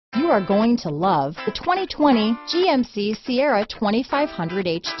are going to love the 2020 GMC Sierra 2500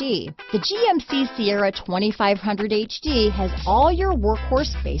 HD. The GMC Sierra 2500 HD has all your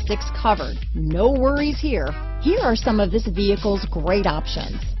workhorse basics covered. No worries here. Here are some of this vehicle's great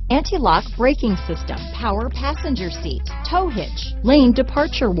options: anti-lock braking system, power passenger seat, tow hitch, lane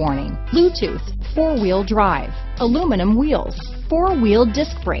departure warning, Bluetooth, four-wheel drive, aluminum wheels, four-wheel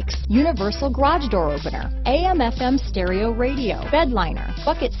disc brakes, universal garage door opener, AM/FM stereo radio, bed liner,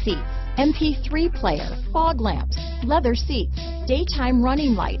 bucket seats, MP3 player, fog lamps, leather seats, daytime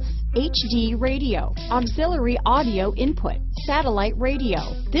running lights, HD radio, auxiliary audio input, satellite radio.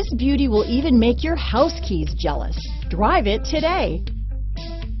 This beauty will even make your house keys jealous. Drive it today.